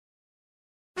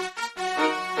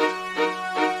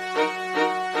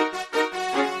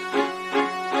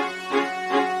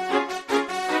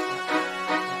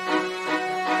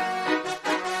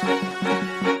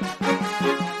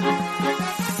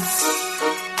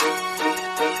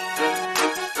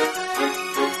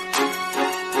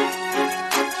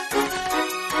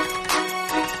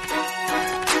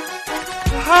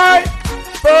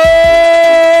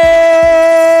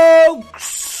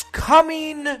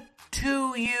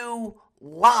you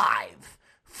live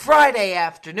Friday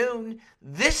afternoon.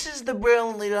 This is the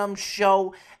Brilliantly Dumb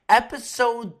Show,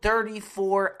 episode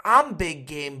 34. I'm Big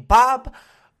Game Bob.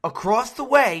 Across the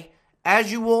way,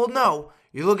 as you all know,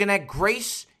 you're looking at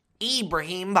Grace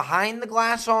Ibrahim behind the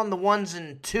glass on the ones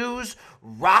and twos,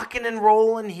 rocking and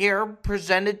rolling here,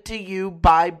 presented to you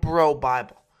by Bro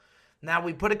Bible. Now,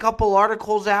 we put a couple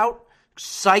articles out,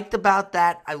 psyched about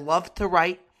that. I love to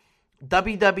write.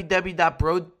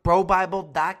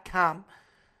 www.brobible.com.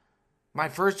 My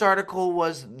first article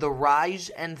was The Rise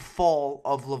and Fall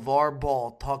of LeVar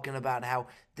Ball, talking about how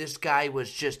this guy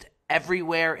was just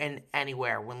everywhere and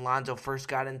anywhere when Lonzo first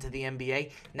got into the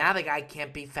NBA. Now the guy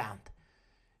can't be found.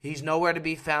 He's nowhere to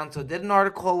be found, so did an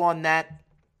article on that.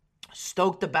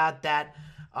 Stoked about that.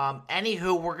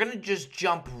 Anywho, we're going to just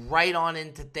jump right on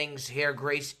into things here,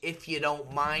 Grace, if you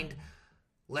don't mind.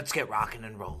 Let's get rocking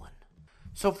and rolling.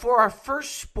 So for our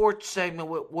first sports segment,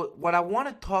 what I want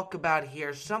to talk about here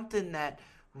is something that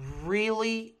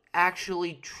really,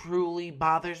 actually, truly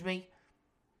bothers me.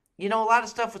 You know, a lot of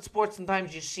stuff with sports,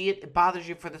 sometimes you see it bothers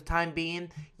you for the time being,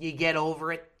 you get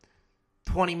over it.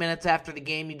 20 minutes after the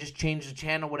game, you just change the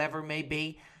channel, whatever it may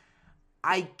be.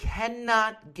 I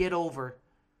cannot get over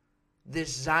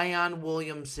this Zion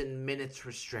Williamson minutes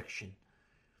restriction.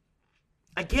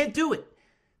 I can't do it.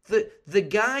 The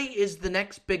guy is the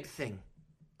next big thing.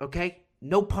 Okay?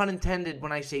 No pun intended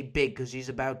when I say big, because he's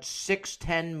about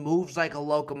 6'10", moves like a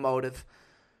locomotive,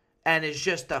 and is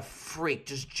just a freak.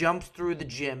 Just jumps through the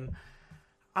gym.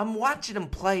 I'm watching him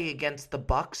play against the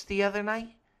Bucks the other night.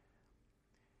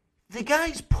 The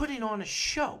guy's putting on a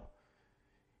show.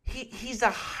 He's a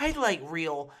highlight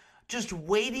reel just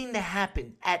waiting to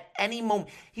happen at any moment.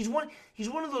 He's one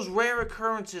of those rare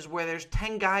occurrences where there's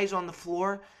 10 guys on the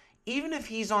floor. Even if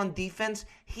he's on defense,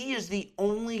 he is the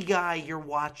only guy you're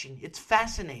watching. It's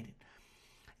fascinating.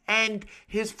 And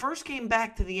his first game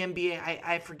back to the NBA,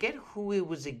 I forget who it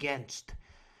was against,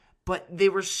 but they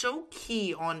were so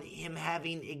key on him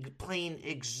playing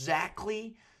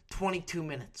exactly 22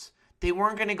 minutes. They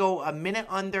weren't going to go a minute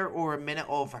under or a minute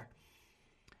over.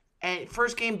 And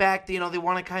first game back, they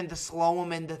want to kind of slow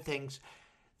him into things.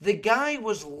 The guy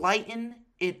was lighting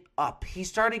it up. He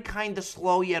started kind of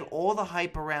slow. He had all the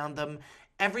hype around him.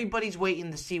 Everybody's waiting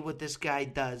to see what this guy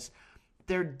does.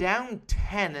 They're down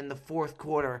 10 in the fourth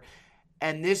quarter,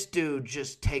 and this dude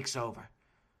just takes over.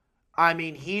 I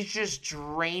mean, he's just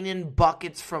draining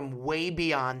buckets from way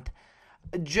beyond.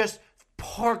 Just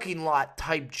parking lot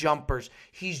type jumpers.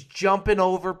 He's jumping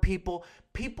over people.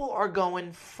 People are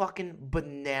going fucking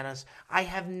bananas. I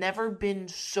have never been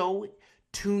so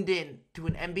tuned in to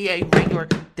an NBA regular.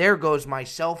 There goes my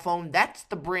cell phone. That's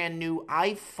the brand new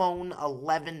iPhone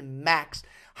 11 Max.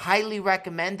 Highly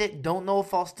recommend it. Don't know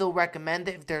if I'll still recommend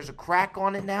it if there's a crack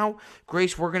on it now.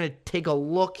 Grace, we're going to take a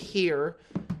look here.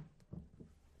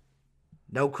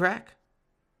 No crack.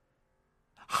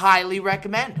 Highly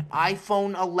recommend.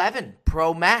 iPhone 11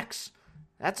 Pro Max.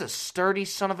 That's a sturdy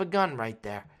son of a gun right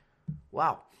there.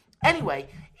 Wow. Anyway,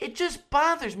 it just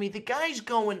bothers me. The guy's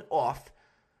going off.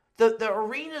 The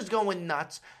arena's going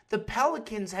nuts. The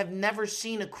Pelicans have never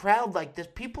seen a crowd like this.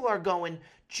 People are going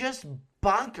just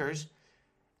bonkers.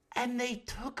 And they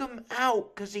took him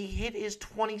out because he hit his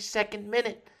 22nd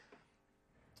minute.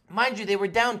 Mind you, they were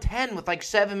down 10 with like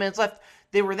 7 minutes left.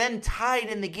 They were then tied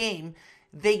in the game.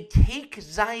 They take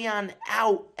Zion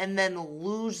out and then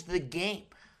lose the game.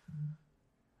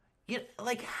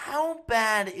 How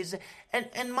bad is it?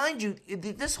 And mind you,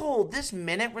 this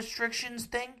minute restrictions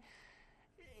thing,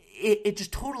 it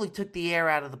just totally took the air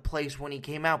out of the place when he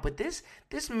came out. But this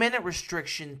minute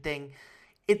restriction thing,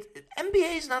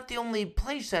 NBA is not the only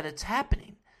place that it's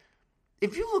happening.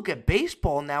 If you look at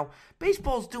baseball now,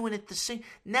 baseball's doing it the same.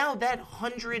 Now that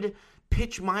 100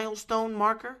 pitch milestone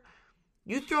marker,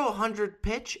 you throw 100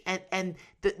 pitch and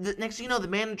the next thing you know, the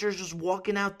manager's just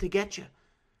walking out to get you.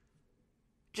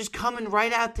 Just coming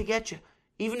right out to get you.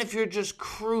 Even if you're just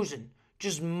cruising,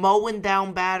 just mowing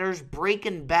down batters,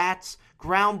 breaking bats,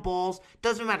 ground balls,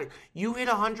 doesn't matter. You hit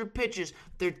 100 pitches,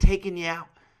 they're taking you out.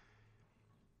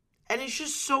 And it's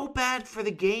just so bad for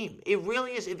the game. It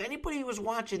really is. If anybody was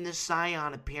watching this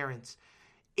Zion appearance,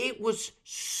 it was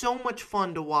so much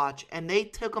fun to watch. And they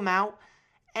took him out,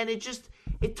 and it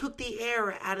took the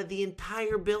air out of the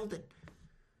entire building.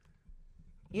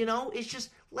 It's just,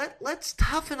 let's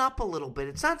toughen up a little bit.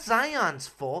 It's not Zion's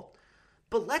fault,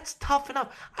 but let's toughen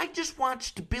up. I just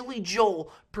watched Billy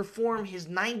Joel perform his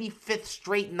 95th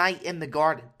straight night in the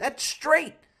Garden. That's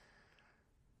straight.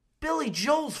 Billy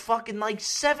Joel's fucking like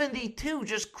 72,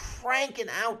 just cranking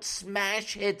out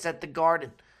smash hits at the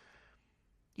Garden.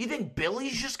 You think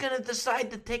Billy's just going to decide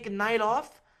to take a night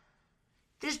off?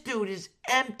 This dude is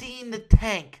emptying the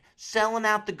tank, selling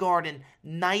out the Garden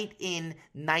night in,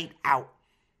 night out.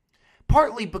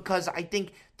 Partly because I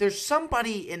think there's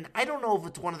somebody, and I don't know if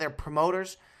it's one of their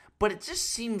promoters, but it just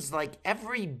seems like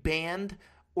every band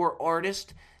or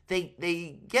artist,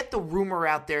 they get the rumor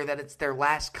out there that it's their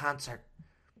last concert.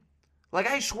 Like,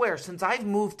 I swear, since I've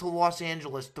moved to Los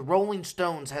Angeles, the Rolling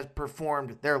Stones has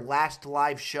performed their last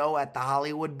live show at the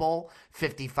Hollywood Bowl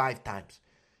 55 times.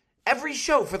 Every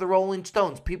show for the Rolling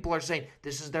Stones, people are saying,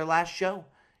 this is their last show.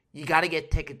 You got to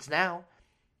get tickets now.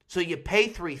 So you pay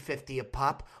 $3.50 a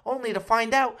pop, only to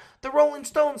find out the Rolling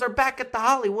Stones are back at the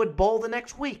Hollywood Bowl the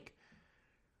next week.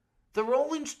 The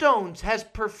Rolling Stones has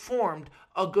performed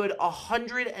a good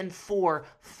 104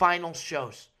 final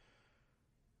shows.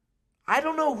 I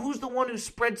don't know who's the one who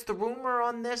spreads the rumor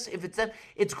on this. If it's them,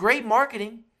 it's great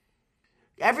marketing.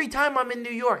 Every time I'm in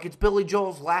New York, it's Billy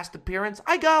Joel's last appearance.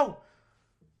 I go.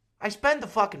 I spend the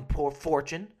fucking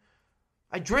fortune.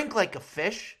 I drink like a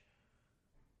fish.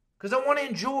 Because I want to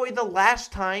enjoy the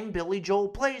last time Billy Joel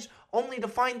plays, only to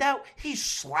find out he's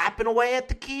slapping away at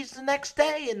the keys the next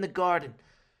day in the Garden.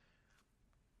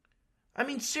 I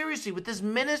mean, seriously, with this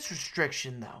minutes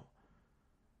restriction, though.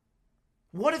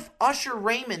 What if Usher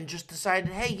Raymond just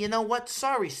decided, hey, you know what?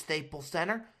 Sorry, Staples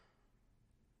Center.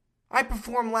 I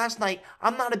performed last night.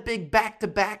 I'm not a big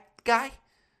back-to-back guy.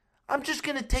 I'm just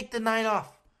going to take the night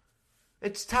off.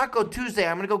 It's Taco Tuesday.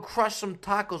 I'm going to go crush some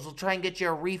tacos. We'll try and get you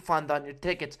a refund on your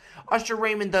tickets. Usher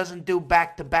Raymond doesn't do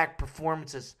back-to-back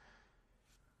performances.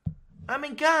 I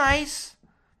mean, guys,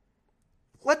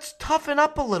 let's toughen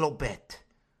up a little bit.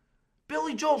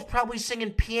 Billy Joel's probably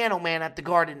singing Piano Man at the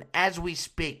Garden as we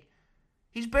speak.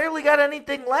 He's barely got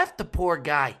anything left, the poor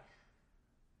guy.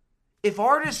 If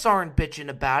artists aren't bitching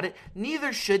about it,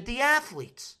 neither should the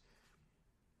athletes.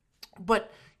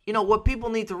 But you know, what people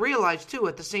need to realize, too,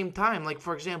 at the same time, like,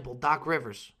 for example, Doc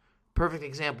Rivers, perfect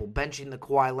example, benching the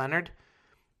Kawhi Leonard.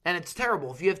 And it's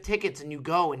terrible. If you have tickets and you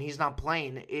go and he's not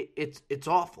playing, it's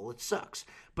awful. It sucks.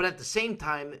 But at the same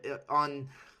time, on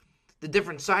the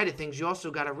different side of things, you also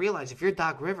got to realize, if you're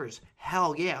Doc Rivers,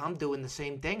 hell yeah, I'm doing the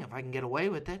same thing if I can get away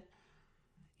with it.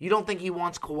 You don't think he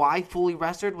wants Kawhi fully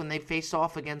rested when they face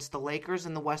off against the Lakers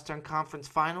in the Western Conference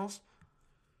Finals?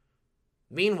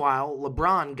 Meanwhile,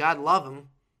 LeBron, God love him,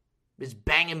 is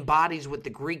banging bodies with the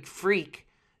Greek Freak,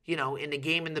 you know, in the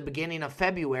game in the beginning of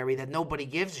February that nobody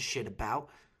gives a shit about.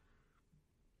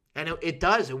 And it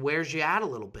does. It wears you out a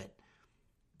little bit.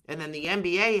 And then the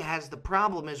NBA has the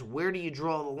problem is, where do you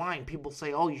draw the line? People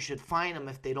say, oh, you should fine them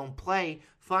if they don't play.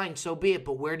 Fine, so be it.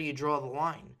 But where do you draw the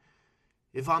line?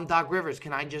 If I'm Doc Rivers,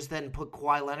 can I just then put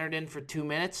Kawhi Leonard in for 2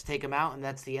 minutes, take him out, and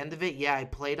that's the end of it? Yeah, I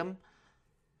played him.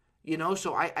 You know,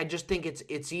 so I just think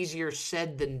it's easier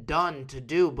said than done to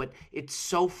do, but it's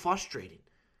so frustrating.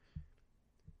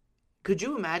 Could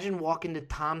you imagine walking to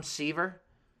Tom Seaver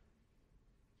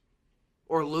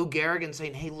or Lou Gehrig and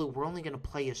saying, hey, Lou, we're only going to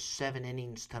play you 7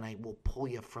 innings tonight. We'll pull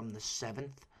you from the 7th.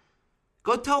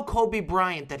 Go tell Kobe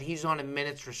Bryant that he's on a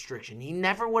minutes restriction. He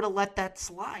never would have let that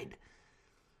slide.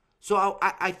 So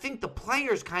I think the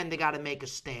players kind of got to make a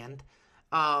stand.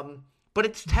 But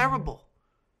it's terrible.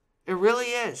 It really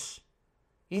is.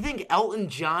 You think Elton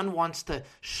John wants to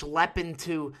schlep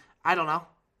into, I don't know,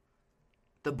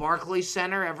 the Barclays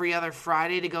Center every other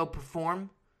Friday to go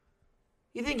perform?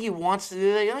 You think he wants to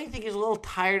do that? You don't think he's a little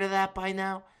tired of that by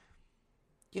now?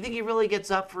 You think he really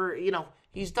gets up for, you know,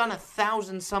 he's done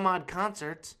 1,000 some odd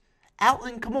concerts.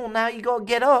 Elton, come on now, you gotta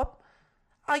get up.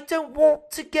 I don't want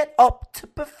to get up to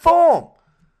perform.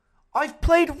 I've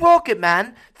played Rocket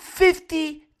Man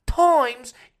 50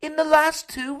 times in the last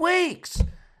 2 weeks.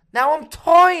 Now I'm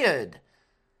tired.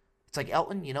 It's like,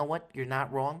 Elton, you know what? You're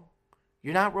not wrong.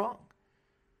 You're not wrong.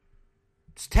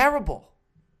 It's terrible.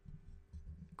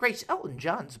 Grace, Elton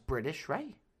John's British,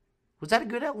 right? Was that a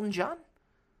good Elton John?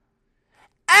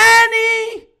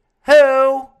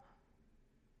 Anywho.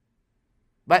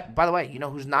 But, by the way, you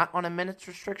know who's not on a minutes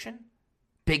restriction?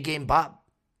 Big Game Bob.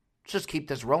 Let's just keep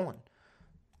this rolling.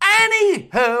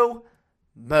 Anywho.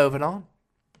 Moving on.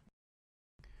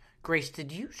 Grace,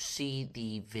 did you see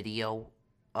the video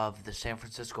of the San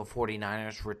Francisco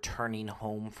 49ers returning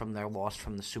home from their loss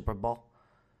from the Super Bowl?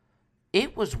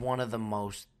 It was one of the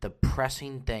most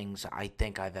depressing things I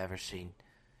think I've ever seen.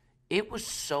 It was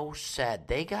so sad.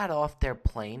 They got off their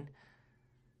plane.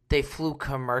 They flew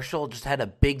commercial, just had a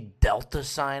big Delta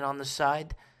sign on the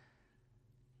side.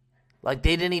 Like,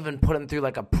 they didn't even put them through,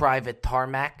 like, a private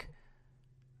tarmac.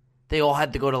 They all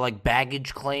had to go to, like,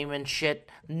 baggage claim and shit.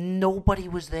 Nobody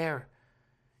was there.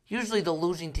 Usually the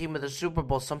losing team of the Super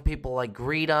Bowl, some people like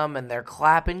greet them and they're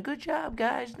clapping. Good job,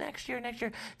 guys. Next year, next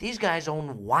year. These guys'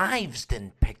 own wives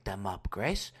didn't pick them up,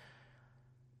 Grace.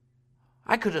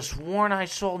 I could have sworn I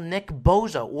saw Nick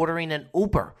Bosa ordering an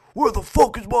Uber. Where the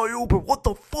fuck is my Uber? What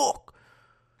the fuck?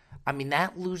 I mean,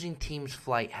 that losing team's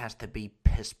flight has to be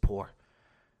piss poor.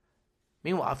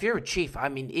 Meanwhile, if you're a Chief, I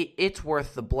mean, it's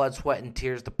worth the blood, sweat, and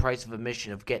tears, the price of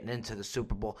admission of getting into the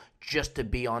Super Bowl just to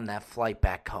be on that flight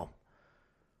back home.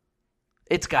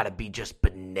 It's got to be just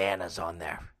bananas on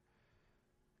there.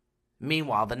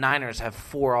 Meanwhile, the Niners have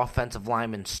 4 offensive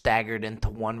linemen staggered into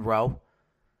one row.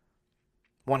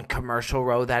 One commercial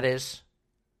row, that is.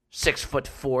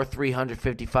 6'4",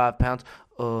 355 pounds.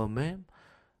 Ma'am,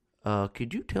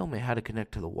 could you tell me how to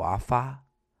connect to the Wi-Fi?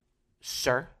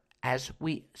 Sir, as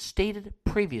we stated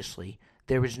previously,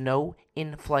 there is no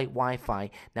in-flight Wi-Fi.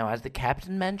 Now, as the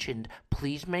captain mentioned,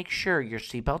 please make sure your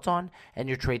seatbelt's on and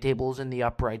your tray table is in the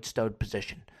upright stowed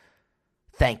position.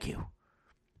 Thank you.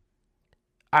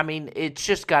 I mean, it's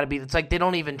just got to be, it's like they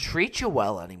don't even treat you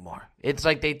well anymore. It's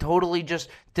like they totally just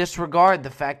disregard the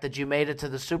fact that you made it to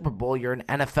the Super Bowl. You're an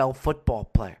NFL football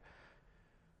player.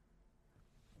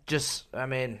 I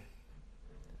mean,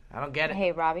 I don't get it.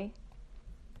 Hey, Robbie.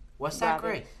 What's that,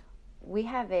 Grace? We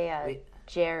have a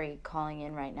Jerry calling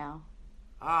in right now.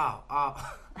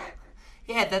 Oh.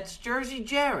 Yeah, that's Jersey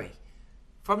Jerry.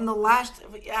 From the last,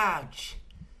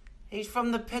 he's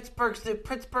from the Pittsburgh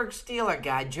Steeler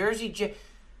guy, Jersey Jerry.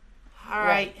 All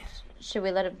right. Should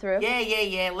we let him through?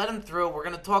 Yeah. Let him through. We're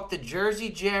going to talk to Jersey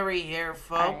Jerry here,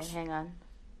 folks. All right, hang on.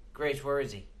 Grace, where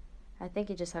is he? I think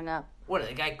he just hung up. What,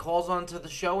 the guy calls onto the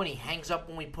show and he hangs up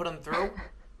when we put him through?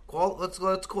 Let's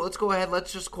go ahead.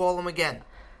 Let's just call him again.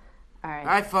 All right. All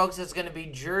right, folks. It's going to be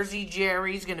Jersey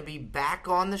Jerry. He's going to be back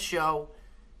on the show.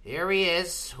 Here he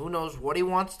is. Who knows what he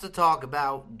wants to talk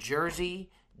about? Jersey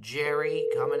Jerry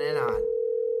coming in on.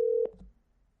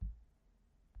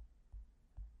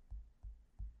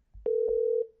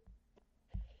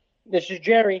 This is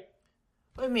Jerry.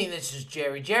 What do you mean this is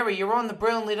Jerry? Jerry, you're on the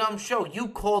Brilliantly Dumb Show. You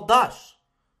called us.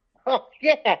 Oh,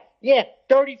 yeah.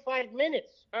 35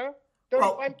 minutes, huh?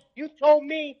 35. Well, you told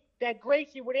me that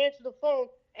Gracie would answer the phone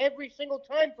every single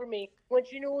time for me when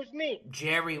she knew it was me.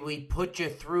 Jerry, we put you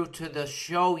through to the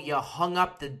show. You hung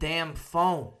up the damn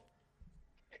phone.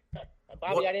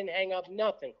 Bobby, I didn't hang up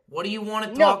nothing. What do you want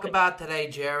to talk about today,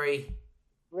 Jerry?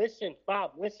 Listen,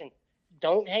 Bob, listen.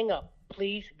 Don't hang up.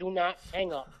 Please do not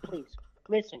hang up. Please.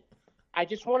 Listen, I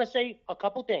just want to say a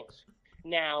couple things.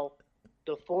 Now,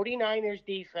 the 49ers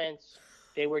defense,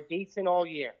 they were decent all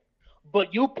year.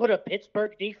 But you put a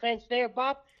Pittsburgh defense there,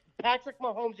 Bob, Patrick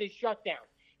Mahomes is shut down.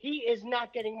 He is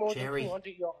not getting more than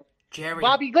 200 yards. Jerry.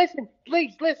 Bobby, listen.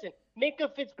 Please, listen. Minka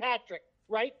Fitzpatrick,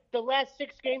 right? The last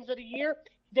 6 games of the year,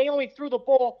 they only threw the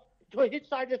ball to his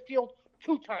side of the field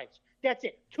 2 times. That's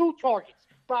it. 2 targets.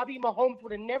 Bobby Mahomes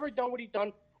would have never done what he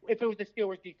done if it was the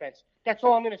Steelers defense. That's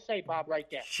all I'm going to say, Bob, right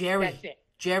there. That's it.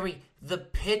 Jerry, the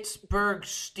Pittsburgh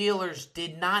Steelers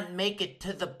did not make it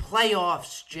to the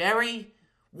playoffs, Jerry.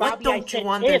 What Bobby, don't you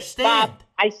understand? Bob.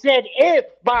 I said if,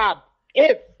 Bob.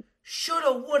 If.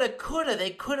 Shoulda, woulda, coulda.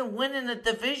 They couldn't win in the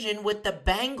division with the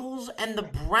Bengals and the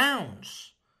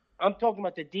Browns. I'm talking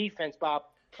about the defense, Bob.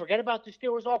 Forget about the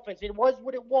Steelers offense. It was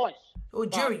what it was. Oh,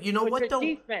 Jerry, you know what, though?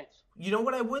 Defense. You know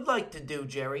what I would like to do,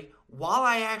 Jerry? While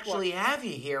I actually have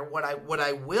you here, what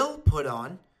I will put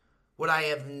on, what I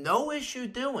have no issue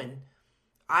doing,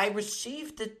 I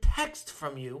received a text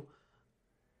from you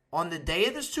on the day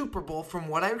of the Super Bowl, from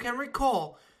what I can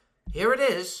recall. Here it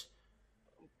is.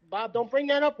 Bob, don't bring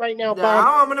that up right now, Bob.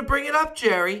 No, I'm going to bring it up,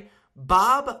 Jerry.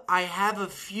 Bob, I have a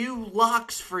few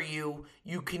locks for you.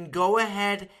 You can go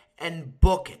ahead and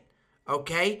book it,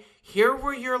 okay? Here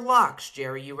were your locks,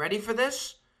 Jerry. You ready for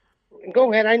this?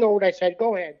 Go ahead. I know what I said.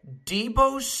 Go ahead.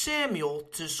 Deebo Samuel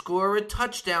to score a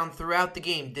touchdown throughout the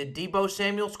game. Did Deebo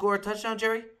Samuel score a touchdown,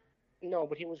 Jerry? No,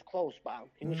 but he was close, Bob.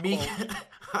 He was close.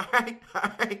 All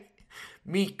right.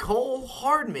 Mecole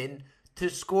Hardman to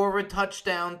score a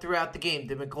touchdown throughout the game.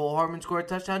 Did Mecole Hardman score a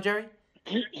touchdown, Jerry?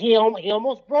 He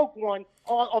almost broke one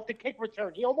off the kick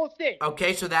return. He almost did.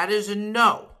 Okay, so that is a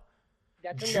no.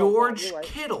 That's a George no, Bob, right.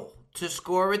 Kittle to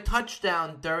score a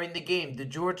touchdown during the game. Did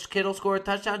George Kittle score a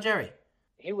touchdown, Jerry?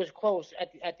 He was close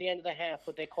at the end of the half,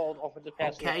 but they called offensive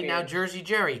pass. Okay, now Jersey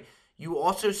Jerry, you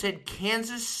also said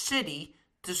Kansas City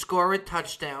to score a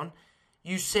touchdown.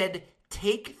 You said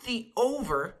take the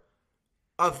over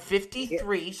of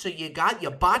 53, so you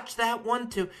botched that one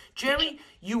too. Jerry,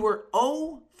 you were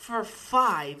 0 for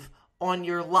 5 on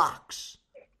your locks.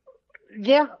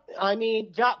 Yeah, I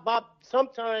mean, Bob,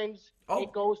 sometimes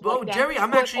it goes like that. Jerry,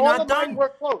 I'm actually not done. We're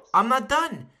close. I'm not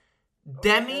done.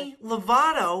 Demi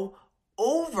Lovato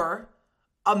over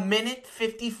a minute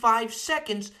 55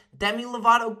 seconds. Demi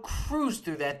Lovato cruised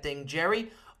through that thing,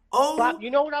 Jerry. Oh, Bob,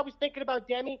 you know what I was thinking about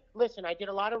Demi? Listen, I did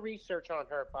a lot of research on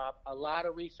her, Bob. A lot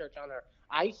of research on her.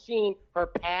 I seen her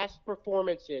past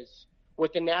performances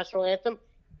with the national anthem.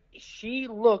 She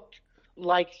looked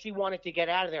like she wanted to get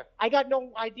out of there. I got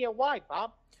no idea why,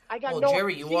 Bob.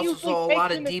 Jerry, you She also usually saw a takes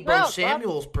lot of in the Debo crowd, Bob.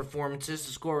 Samuel's performances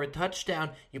to score a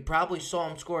touchdown. You probably saw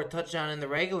him score a touchdown in the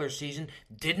regular season.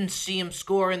 Didn't see him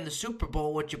score in the Super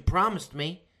Bowl, what you promised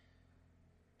me.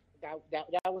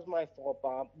 That was my fault,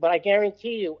 Bob. But I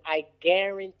guarantee it,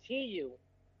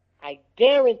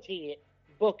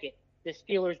 book it. The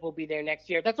Steelers will be there next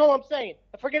year. That's all I'm saying.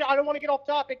 I don't want to get off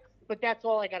topic, but that's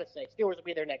all I got to say. Steelers will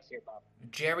be there next year, Bob.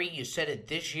 Jerry, you said it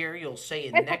this year. You'll say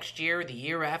it next year, the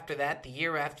year after that, the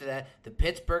year after that. The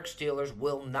Pittsburgh Steelers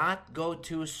will not go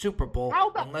to a Super Bowl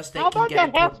unless they can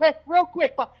get that real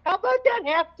quick, Bob? How about that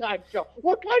halftime show?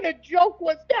 What kind of joke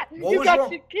was that? You got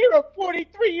wrong? Shakira,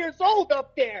 43 years old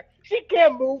up there. She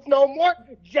can't move no more.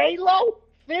 J-Lo,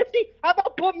 50. How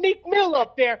about put Meek Mill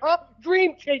up there, huh?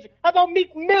 Dream changer. How about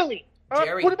Meek Millie?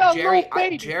 Jerry, what about Jerry, Lil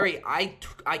Baby? Jerry,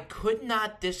 I could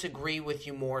not disagree with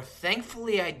you more.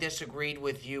 Thankfully, I disagreed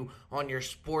with you on your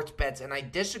sports bets, and I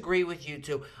disagree with you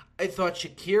too. I thought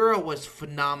Shakira was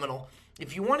phenomenal.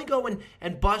 If you want to go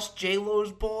and bust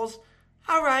J-Lo's balls,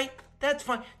 all right, that's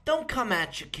fine. Don't come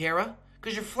at Shakira,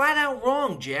 because you're flat out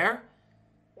wrong, Jer.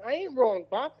 I ain't wrong,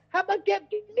 Bob. How about get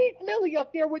Meek Millie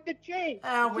up there with the chain?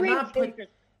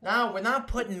 We're not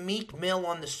putting Meek Mill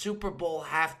on the Super Bowl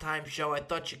halftime show. I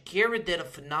thought Shakira did a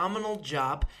phenomenal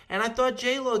job, and I thought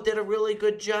J-Lo did a really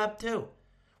good job, too.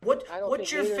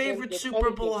 What's your favorite Super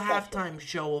Bowl halftime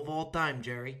show of all time,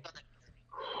 Jerry?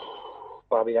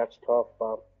 Bobby, that's tough,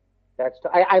 Bob.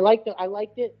 I liked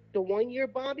it the 1 year,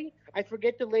 Bobby. I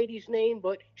forget the lady's name,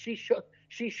 but she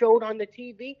showed on the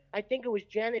TV. I think it was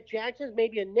Janet Jackson's,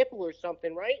 maybe a nipple or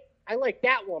something, right? I like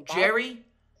that one, Bob. Jerry,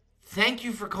 thank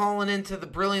you for calling into the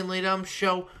Brilliantly Dumb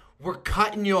show. We're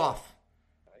cutting you off.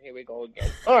 Here we go again.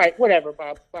 All right, whatever,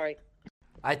 Bob. Bye.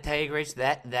 I tell you, Grace,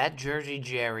 that Jersey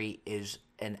Jerry is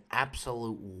an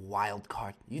absolute wild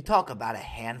card. You talk about a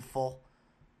handful.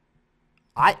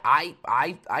 I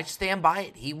stand by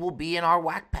it. He will be in our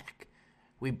whack pack.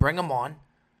 We bring him on.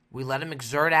 We let him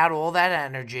exert out all that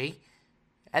energy.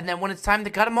 And then when it's time to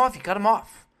cut him off, you cut him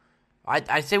off.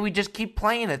 I say we just keep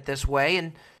playing it this way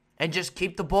and just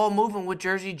keep the ball moving with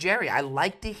Jersey Jerry. I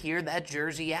like to hear that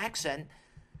Jersey accent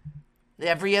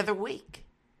every other week.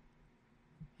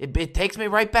 It takes me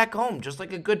right back home, just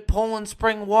like a good Poland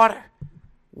spring water.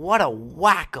 What a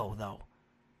wacko, though.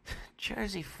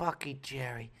 Jersey fucking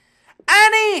Jerry.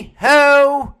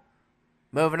 Anywho,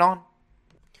 moving on.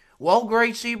 Well,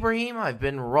 Grace Ibrahim, I've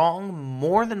been wrong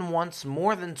more than once,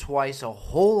 more than twice, a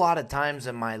whole lot of times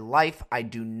in my life. I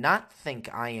do not think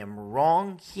I am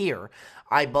wrong here.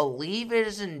 I believe it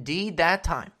is indeed that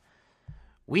time.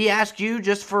 We ask you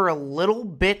just for a little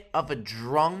bit of a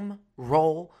drum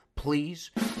roll,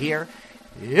 please, here.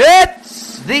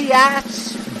 It's the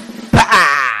Ask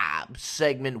Bob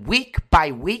segment, week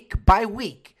by week by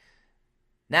week.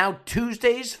 Now,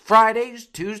 Tuesdays, Fridays.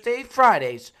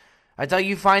 I tell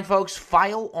you fine folks,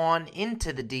 file on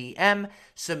into the DM.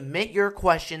 Submit your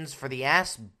questions for the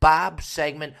Ask Bob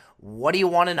segment. What do you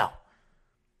want to know?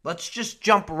 Let's just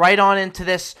jump right on into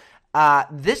this.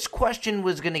 This question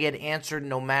was going to get answered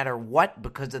no matter what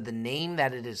because of the name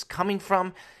that it is coming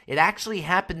from. It actually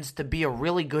happens to be a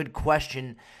really good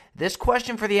question. This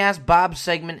question for the Ask Bob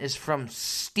segment is from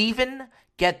Stephen,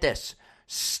 get this,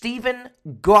 Stephen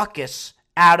Gawkis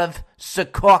out of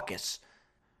Secaucus.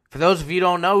 For those of you who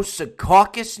don't know,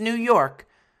 Secaucus, New York.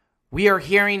 We are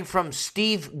hearing from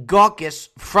Steve Gawkis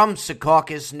from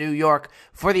Secaucus, New York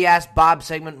for the Ask Bob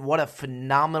segment. What a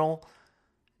phenomenal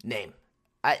name.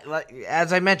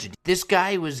 As I mentioned, this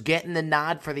guy was getting the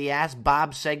nod for the Ask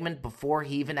Bob segment before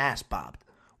he even asked Bob.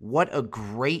 What a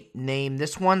great name.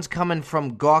 This one's coming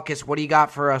from Gawkis. What do you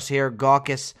got for us here,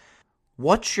 Gawkis?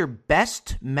 What's your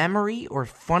best memory or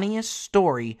funniest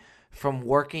story from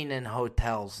working in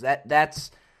hotels?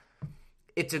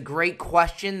 It's a great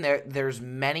question. There's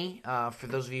many. For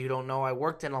those of you who don't know, I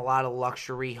worked in a lot of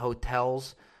luxury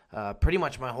hotels pretty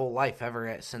much my whole life,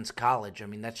 ever since college. I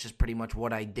mean, that's just pretty much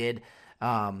what I did,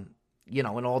 in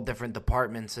all different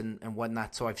departments and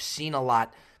whatnot. So I've seen a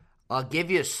lot. I'll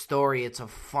give you a story. It's a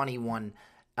funny one.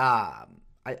 I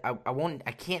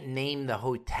can't name the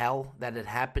hotel that it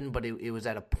happened, but it was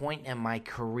at a point in my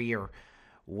career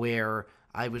where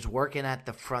I was working at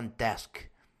the front desk.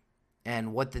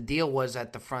 And what the deal was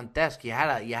at the front desk, you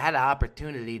had an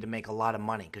opportunity to make a lot of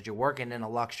money because you're working in a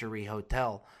luxury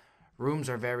hotel, rooms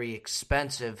are very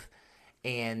expensive,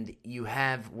 and you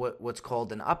have what's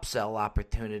called an upsell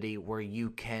opportunity where you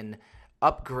can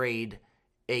upgrade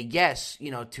a guest,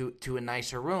 to a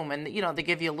nicer room, and they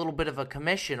give you a little bit of a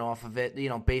commission off of it,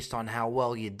 based on how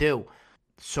well you do.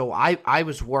 So I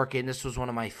was working. This was one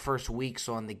of my first weeks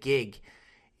on the gig,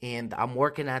 and I'm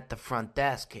working at the front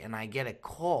desk, and I get a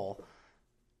call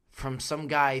from some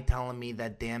guy telling me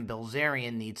that Dan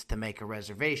Bilzerian needs to make a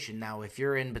reservation. Now, if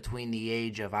you're in between the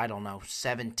age of,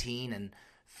 17 and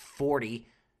 40,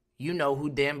 you know who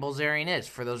Dan Bilzerian is.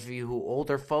 For those of you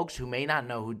older folks who may not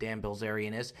know who Dan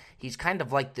Bilzerian is, he's kind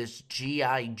of like this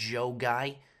G.I. Joe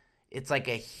guy. It's like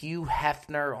a Hugh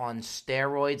Hefner on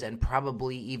steroids and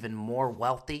probably even more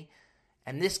wealthy.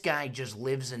 And this guy just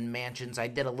lives in mansions. I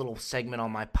did a little segment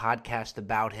on my podcast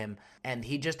about him, and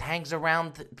he just hangs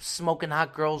around smoking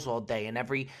hot girls all day. And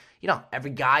every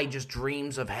guy just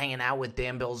dreams of hanging out with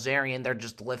Dan Bilzerian. They're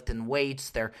just lifting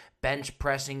weights. They're bench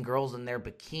pressing, girls in their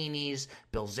bikinis.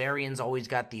 Bilzerian's always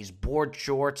got these board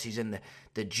shorts. He's in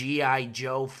the G.I.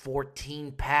 Joe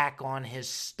 14-pack on his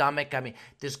stomach. I mean,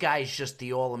 this guy is just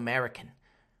the all-American.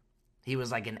 He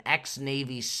was like an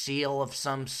ex-Navy SEAL of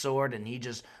some sort, and he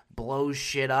just blows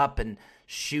shit up and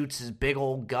shoots his big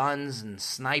old guns and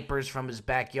snipers from his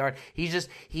backyard.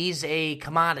 He's a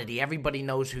commodity. Everybody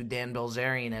knows who Dan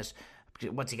Bilzerian is.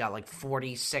 What's he got, like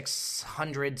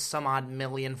 4,600 some odd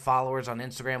million followers on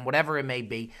Instagram, whatever it may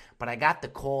be. But I got the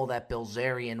call that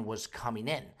Bilzerian was coming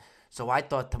in. So I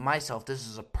thought to myself, this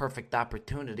is a perfect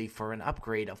opportunity for an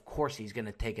upgrade. Of course he's going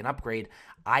to take an upgrade.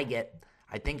 I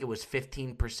think it was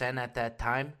 15% at that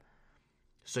time.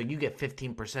 So you get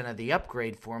 15% of the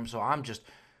upgrade for him. So I'm just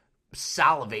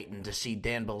salivating to see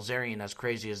Dan Bilzerian, as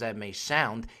crazy as that may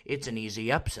sound. It's an easy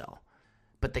upsell.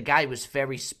 But the guy was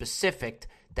very specific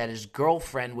that his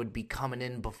girlfriend would be coming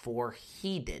in before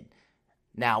he did.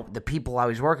 Now, the people I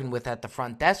was working with at the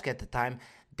front desk at the time,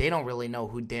 they don't really know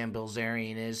who Dan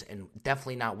Bilzerian is, and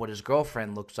definitely not what his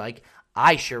girlfriend looks like.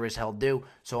 I sure as hell do,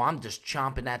 so I'm just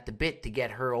chomping at the bit to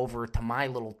get her over to my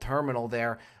little terminal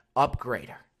there, upgrade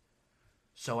her.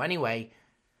 So anyway,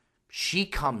 she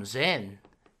comes in,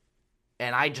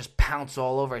 and I just pounce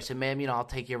all over. I said, ma'am, I'll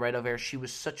take you right over here. She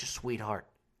was such a sweetheart.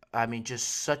 I mean, just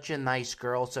such a nice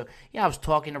girl. So, I was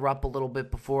talking to her up a little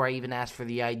bit before I even asked for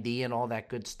the ID and all that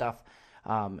good stuff.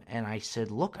 And I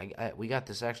said, look, we got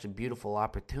this actually beautiful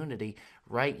opportunity.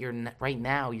 Right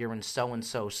now, you're in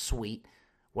so-and-so suite.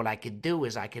 What I could do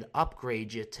is I could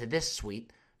upgrade you to this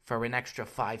suite for an extra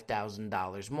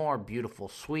 $5,000 more. Beautiful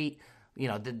suite.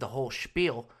 Did the whole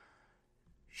spiel.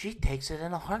 She takes it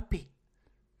in a heartbeat.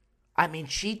 I mean,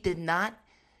 she did not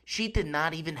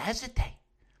even hesitate.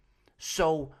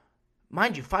 So,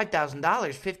 mind you, $5,000,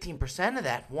 15% of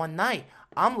that one night,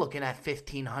 I'm looking at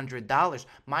 $1,500.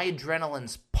 My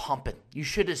adrenaline's pumping. You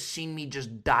should have seen me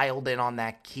just dialed in on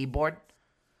that keyboard.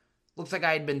 Looks like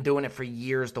I had been doing it for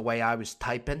years the way I was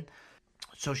typing.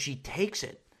 So she takes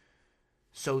it.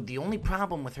 So the only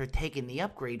problem with her taking the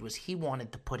upgrade was he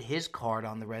wanted to put his card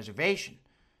on the reservation.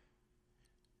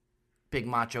 Big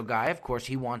macho guy, of course,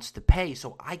 he wants to pay,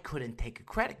 so I couldn't take a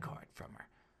credit card from her.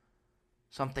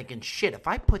 So I'm thinking, shit, if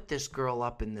I put this girl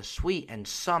up in the suite and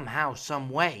somehow, some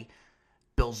way,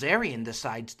 Bilzerian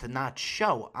decides to not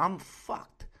show, I'm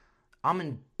fucked. I'm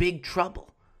in big trouble.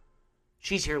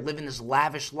 She's here living this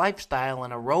lavish lifestyle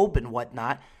in a robe and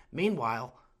whatnot.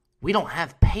 Meanwhile, we don't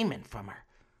have payment from her.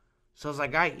 So I was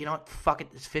like, all right, you know what? Fuck it.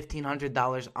 It's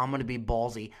 $1,500. I'm going to be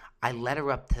ballsy. I let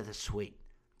her up to the suite.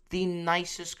 The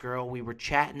nicest girl. We were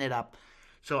chatting it up.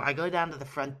 So I go down to the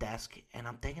front desk, and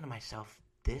I'm thinking to myself,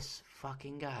 this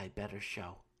fucking guy better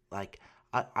show. Like,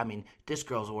 I mean, this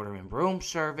girl's ordering room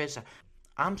service.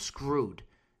 I'm screwed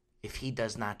if he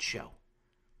does not show.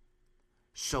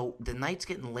 So the night's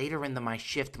getting later into my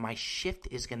shift. My shift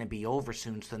is going to be over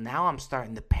soon. So now I'm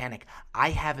starting to panic. I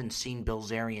haven't seen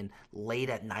Bilzerian late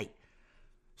at night.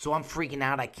 So I'm freaking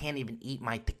out. I can't even eat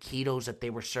my taquitos that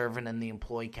they were serving in the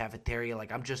employee cafeteria.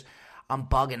 Like, I'm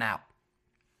bugging out.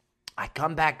 I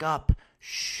come back up.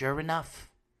 Sure enough,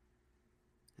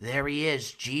 there he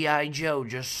is, G.I. Joe,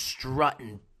 just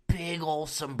strutting. Big old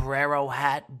sombrero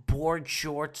hat, board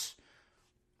shorts,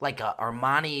 like a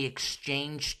Armani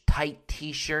Exchange tight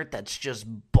t-shirt that's just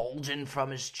bulging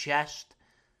from his chest.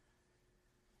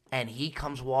 And he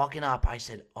comes walking up. I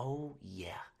said, oh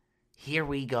yeah, here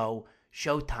we go.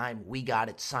 Showtime, we got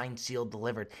it, signed, sealed,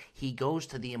 delivered. He goes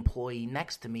to the employee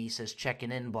next to me, says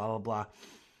checking in, blah, blah, blah.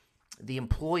 The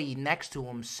employee next to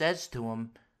him says to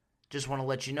him, just want to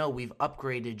let you know we've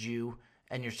upgraded you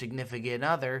and your significant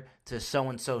other to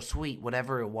so-and-so suite,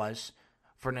 whatever it was,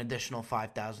 for an additional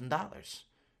 $5,000.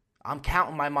 I'm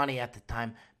counting my money at the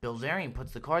time. Bilzerian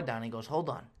puts the card down and he goes, hold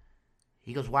on.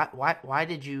 He goes, why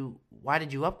did you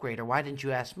upgrade, or why didn't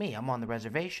you ask me? I'm on the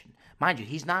reservation. Mind you,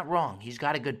 he's not wrong. He's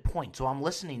got a good point. So I'm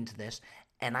listening to this,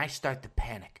 and I start to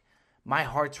panic. My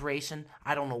heart's racing.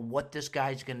 I don't know what this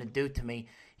guy's going to do to me.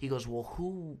 He goes, well,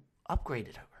 who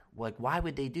upgraded her? Like, why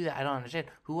would they do that? I don't understand.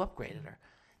 Who upgraded her?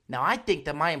 Now, I think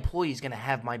that my employee's going to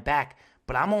have my back,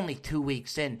 but I'm only 2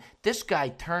 weeks in. This guy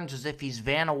turns as if he's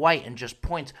Vanna White and just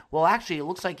points. Well, actually, it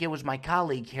looks like it was my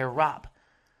colleague here, Rob.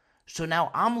 So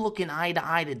now I'm looking eye to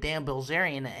eye to Dan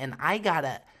Bilzerian, and I got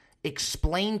to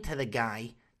explain to the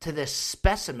guy, to this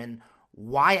specimen,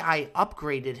 why I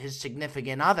upgraded his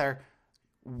significant other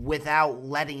without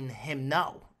letting him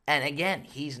know. And again,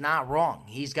 he's not wrong.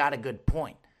 He's got a good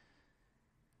point.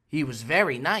 He was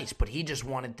very nice, but he just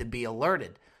wanted to be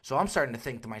alerted. So I'm starting to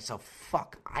think to myself,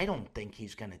 fuck, I don't think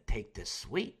he's going to take this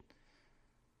suite.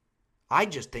 I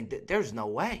just think that there's no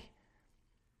way.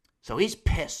 So he's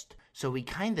pissed. So he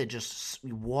kind of just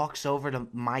walks over to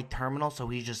my terminal, so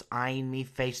he's just eyeing me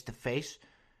face to face.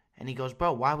 And he goes,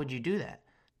 bro, why would you do that?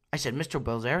 I said, Mr.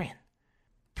 Bilzerian,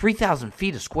 3,000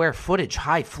 feet of square footage,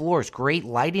 high floors, great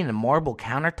lighting, and marble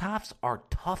countertops are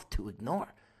tough to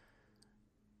ignore.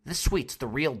 This suite's the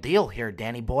real deal here,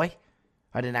 Danny boy.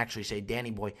 I didn't actually say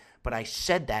Danny boy, but I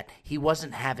said that. He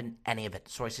wasn't having any of it.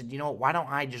 So I said, you know what, why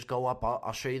don't I just go up?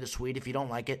 I'll show you the suite. If you don't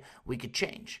like it, we could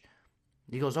change.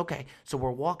 He goes, okay. So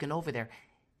we're walking over there.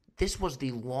 This was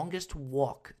the longest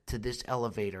walk to this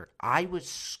elevator. I was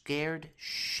scared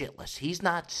shitless. He's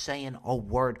not saying a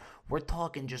word. We're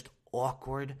talking just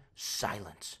awkward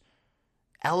silence.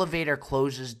 Elevator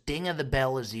closes. Ding of the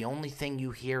bell is the only thing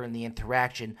you hear in the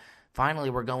interaction. Finally,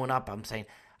 we're going up. I'm saying,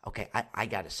 okay, I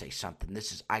got to say something.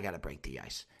 I got to break the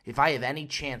ice. If I have any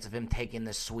chance of him taking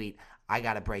this suite, I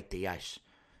got to break the ice.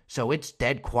 So it's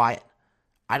dead quiet.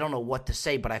 I don't know what to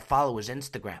say, but I follow his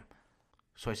Instagram.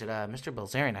 So I said, Mr.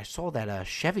 Bilzerian, I saw that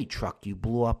Chevy truck you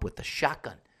blew up with a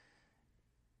shotgun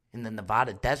in the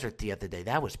Nevada desert the other day.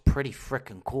 That was pretty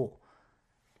freaking cool.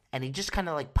 And he just kind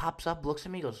of like pops up, looks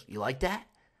at me, goes, you like that?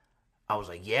 I was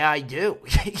like, yeah, I do.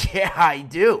 Yeah, I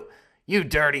do. You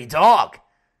dirty dog.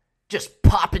 Just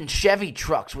popping Chevy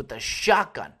trucks with a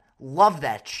shotgun. Love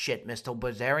that shit, Mr.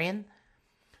 Bilzerian.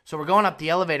 So we're going up the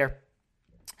elevator.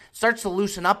 Starts to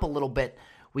loosen up a little bit.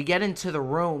 We get into the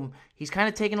room. He's kind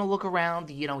of taking a look around.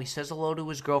 You know, he says hello to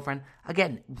his girlfriend.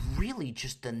 Again, really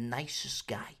just the nicest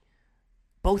guy.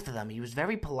 Both of them. He was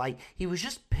very polite. He was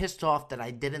just pissed off that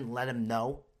I didn't let him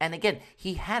know. And again,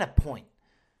 he had a point.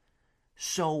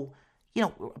 So, you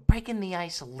know, breaking the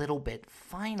ice a little bit.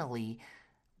 Finally,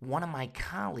 one of my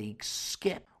colleagues,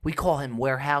 Skip, we call him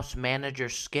Warehouse Manager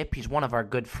Skip. He's one of our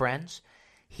good friends.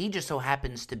 He just so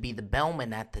happens to be the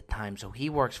bellman at the time, so he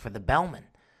works for the bellman.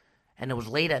 And it was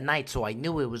late at night, so I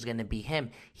knew it was going to be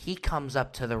him. He comes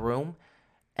up to the room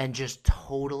and just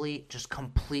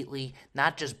completely,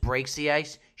 not just breaks the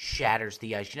ice, shatters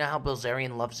the ice. You know how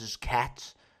Bilzerian loves his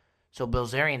cats? So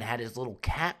Bilzerian had his little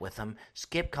cat with him.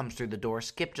 Skip comes through the door.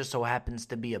 Skip just so happens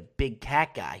to be a big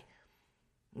cat guy.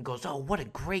 And goes, oh, what a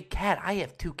great cat. I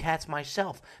have 2 cats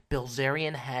myself.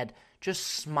 Bilzerian had just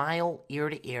smile ear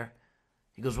to ear.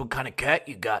 He goes, what kind of cat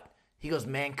you got? He goes,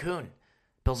 Mancoon.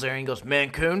 Bilzerian goes,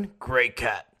 Mancoon? Great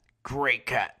cat. Great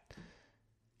cat.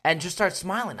 And just starts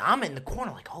smiling. I'm in the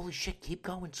corner like, holy shit, keep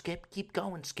going, Skip. Keep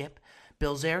going, Skip.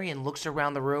 Bilzerian looks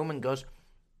around the room and goes,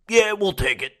 yeah, we'll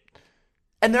take it.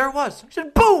 And there it was. I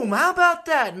said, boom, how about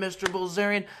that, Mr.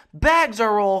 Bilzerian? Bags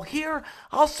are all here.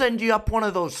 I'll send you up one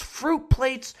of those fruit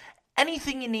plates.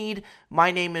 Anything you need. My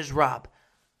name is Rob.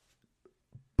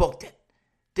 Booked it.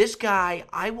 This guy,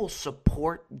 I will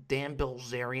support Dan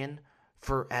Bilzerian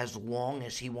for as long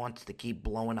as he wants to keep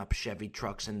blowing up Chevy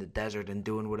trucks in the desert and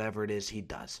doing whatever it is he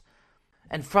does.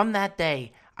 And from that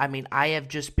day, I mean, I have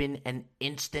just been an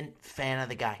instant fan of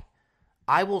the guy.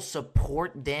 I will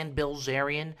support Dan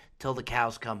Bilzerian till the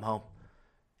cows come home.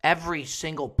 Every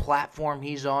single platform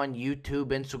he's on, YouTube,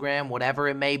 Instagram, whatever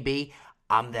it may be,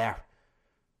 I'm there.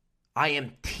 I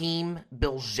am Team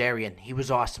Bilzerian. He was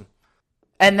awesome.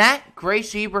 And that,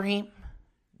 Grace Ibrahim,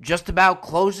 just about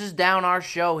closes down our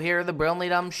show here, the Brilliantly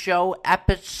Dumb Show,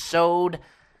 episode,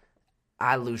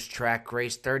 I lose track,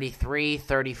 Grace, 33,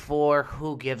 34,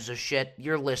 who gives a shit?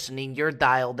 You're listening, you're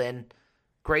dialed in.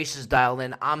 Grace is dialed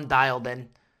in, I'm dialed in.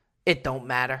 It don't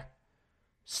matter.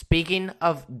 Speaking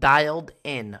of dialed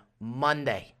in,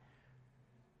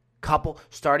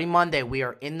 starting Monday, we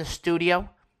are in the studio.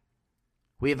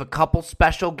 We have a couple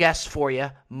special guests for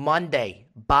you. Monday,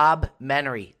 Bob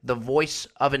Menery, the voice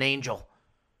of an angel.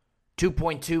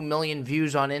 2.2 million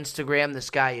views on Instagram. This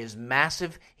guy is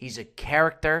massive. He's a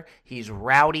character. He's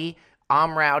rowdy.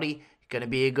 I'm Rowdy. Going to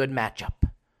be a good matchup.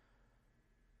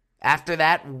 After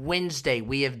that, Wednesday,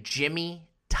 we have Jimmy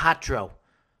Tatro.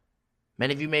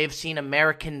 Many of you may have seen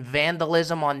American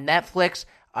Vandalism on Netflix.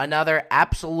 Another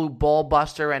absolute ball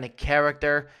buster and a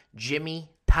character, Jimmy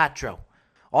Tatro.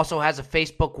 Also has a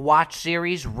Facebook watch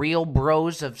series, Real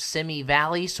Bros of Simi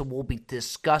Valley, so we'll be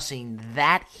discussing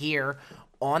that here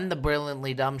on the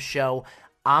Brilliantly Dumb Show.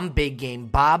 I'm Big Game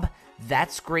Bob.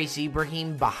 That's Grace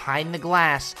Ibrahim behind the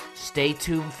glass. Stay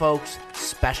tuned, folks.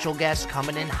 Special guest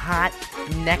coming in hot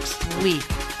next week.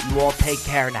 You all take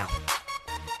care now.